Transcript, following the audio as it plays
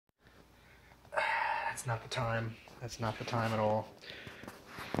That's not the time. That's not the time at all.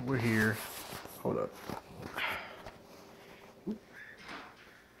 We're here. Hold up.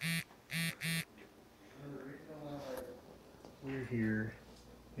 We're here.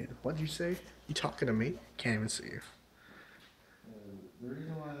 Yeah, what'd you say? You talking to me? Can't even see you. The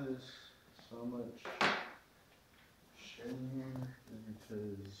reason why there's so much shit in here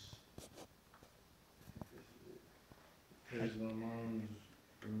is because my mom's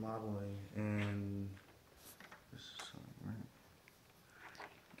remodeling and this is something, right?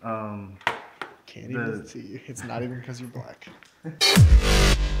 Can't even see you. It's not even because you're black. Ooh, yeah.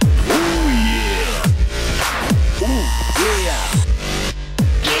 Ooh, yeah.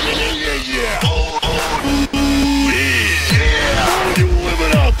 Yeah. Oh, yeah. You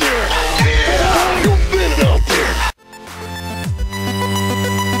living out there. Yeah. You been out there.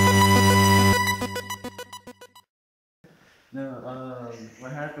 No,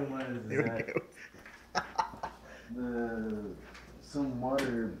 what happened was some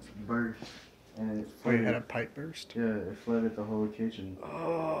water burst and it flooded. Wait, you had a pipe burst? Yeah, it flooded the whole kitchen.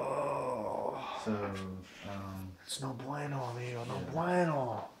 Oh. So, it's no bueno, amigo. No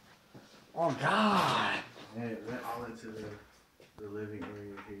bueno. Oh, God. and it went all into the living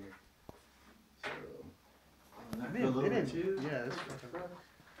area here. So, that feel a little bit too. Yeah, it's fucking.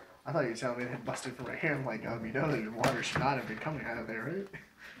 I thought you were telling me it had busted from right here. I'm like, you know that the water should not have been coming out of there, right?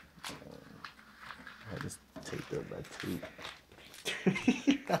 I just taped up that tape.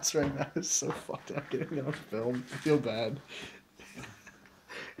 That's right. That is so fucked up getting it on film. I feel bad.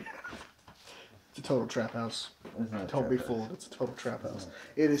 It's a total trap house. It's not Don't be fooled. It's a total trap house.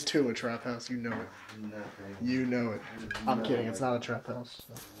 It is too a trap house. You know it. Nothing. You know it. I'm kidding. It's not a trap house.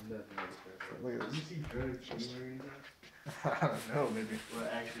 Nothing. Look at Did you this. see drugs anywhere? I don't know, maybe. Well,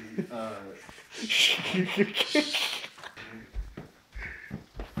 actually, my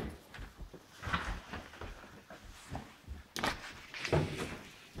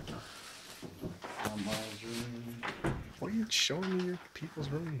mom's room. Why are you showing me your people's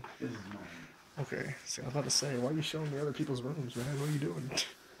room? This is mine. Okay, see, I was about to say, why are you showing me other people's rooms, man? What are you doing?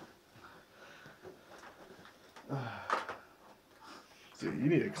 Dude, you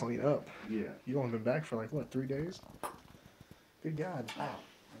need to clean up. Yeah. You only been back for like, what, 3 days? Good God.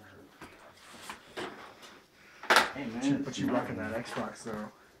 Hey, man. But you rocking that Xbox,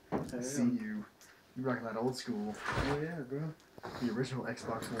 though. I see you. You rocking that old school. Oh, yeah, bro. The original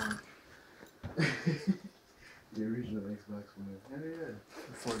Xbox One. The original Xbox One. Hell yeah.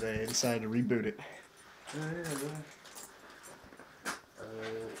 Before they decided to reboot it. Hell yeah, bro.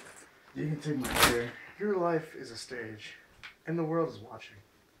 You can take my chair. Your life is a stage, and the world is watching.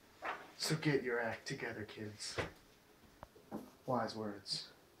 So get your act together, kids. Wise words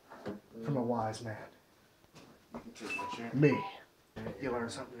from a wise man. You can take my chair. Me. You learn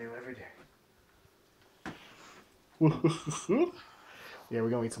something new every day. Yeah, we're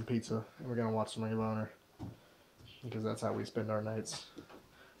gonna eat some pizza, and we're gonna watch some Ring of Honor. Because that's how we spend our nights.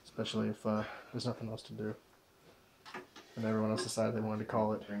 Especially if there's nothing else to do. And everyone else decided they wanted to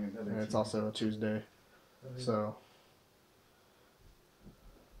call it. And it's also a Tuesday. So.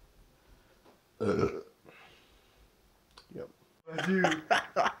 Yep. Dude.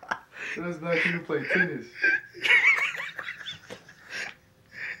 That's back when you play tennis.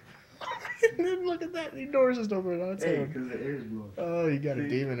 And then look at that, the door's just open on its Hey, own. because the air's blowing. Oh, you got a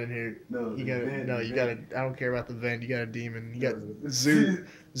demon in here. No, you the got vent, no, the you vent. got a. I don't care about the vent. You got a demon. You got No.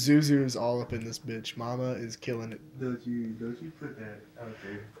 Zuzu's all up in this bitch. Mama is killing it. Don't you put that out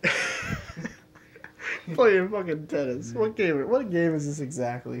there. Playing fucking tennis. What game? What game is this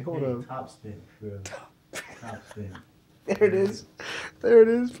exactly? Hold up. Top spin, bro. Top spin. There it is. There it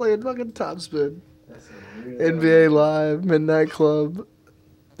is. Playing fucking top spin. That's a real NBA Live, Midnight Club.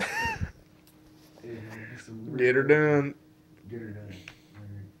 Get her done. Get her done.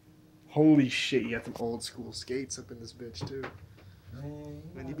 Holy shit, you got them old school skates up in this bitch too.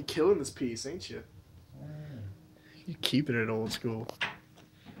 Man, you be killing this piece, ain't you? You keeping it old school.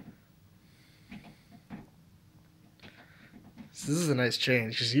 So this is a nice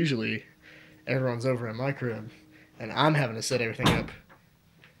change, because usually everyone's over at my crib, and I'm having to set everything up.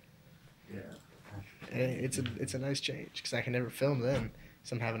 Yeah. And it's a nice change, because I can never film them,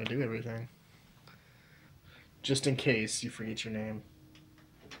 so I'm having to do everything. Just in case you forget your name.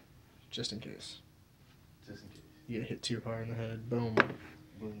 Just in case. Just in case. You get hit too hard in the head, boom.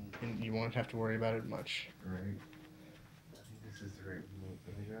 Boom. And you won't have to worry about it much. Right. I think this is the right remote.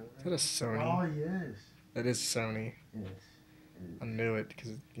 Is that a Sony? Oh, yes. That is Sony. Yes. I knew it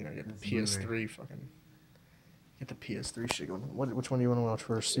because you get the That's PS3 fucking. Get the PS3 shit going. Which one do you want to watch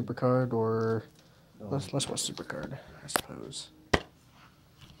first? Supercard or let's watch Supercard, I suppose.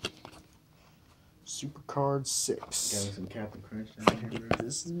 Super Card Got 6. some Captain Crunch down here, bro.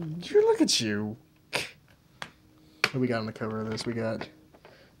 This is, look at you. What we got on the cover of this? We got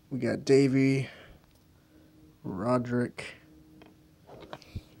Davey, Roderick,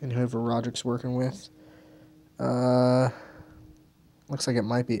 and whoever Roderick's working with. Looks like it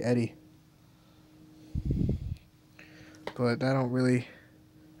might be Eddie. But I don't really...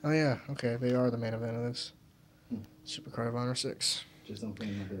 Oh yeah, okay, they are the main event of this. Super Card of Honor 6. Just don't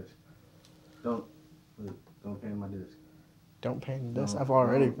paint my disc. Don't paint my disc. Don't paint this. No, I've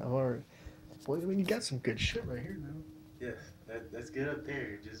already. no. Boy, I mean, you got some good shit right here, though. Yes, that's good up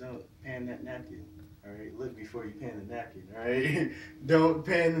there. Just don't pan that napkin. All right, look before you pan the napkin. All right, don't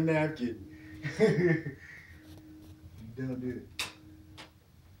pan the napkin. Don't do it.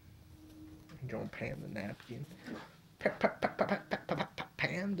 Don't pan the napkin.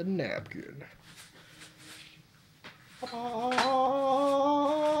 Pan the napkin.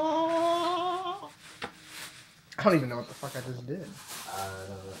 I don't even know what the fuck I just did. I don't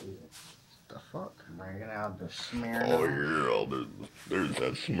know either. The fuck? Bringing out the smear. Oh yeah, there's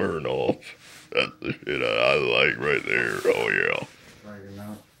that Smirnoff. That's the shit I like right there. Oh yeah. Bringing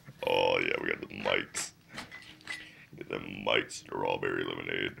out. Oh yeah, we got the Mike's. Get them Mike's strawberry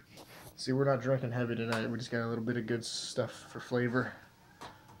lemonade. See, we're not drinking heavy tonight. We just got a little bit of good stuff for flavor.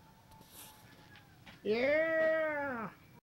 Yeah.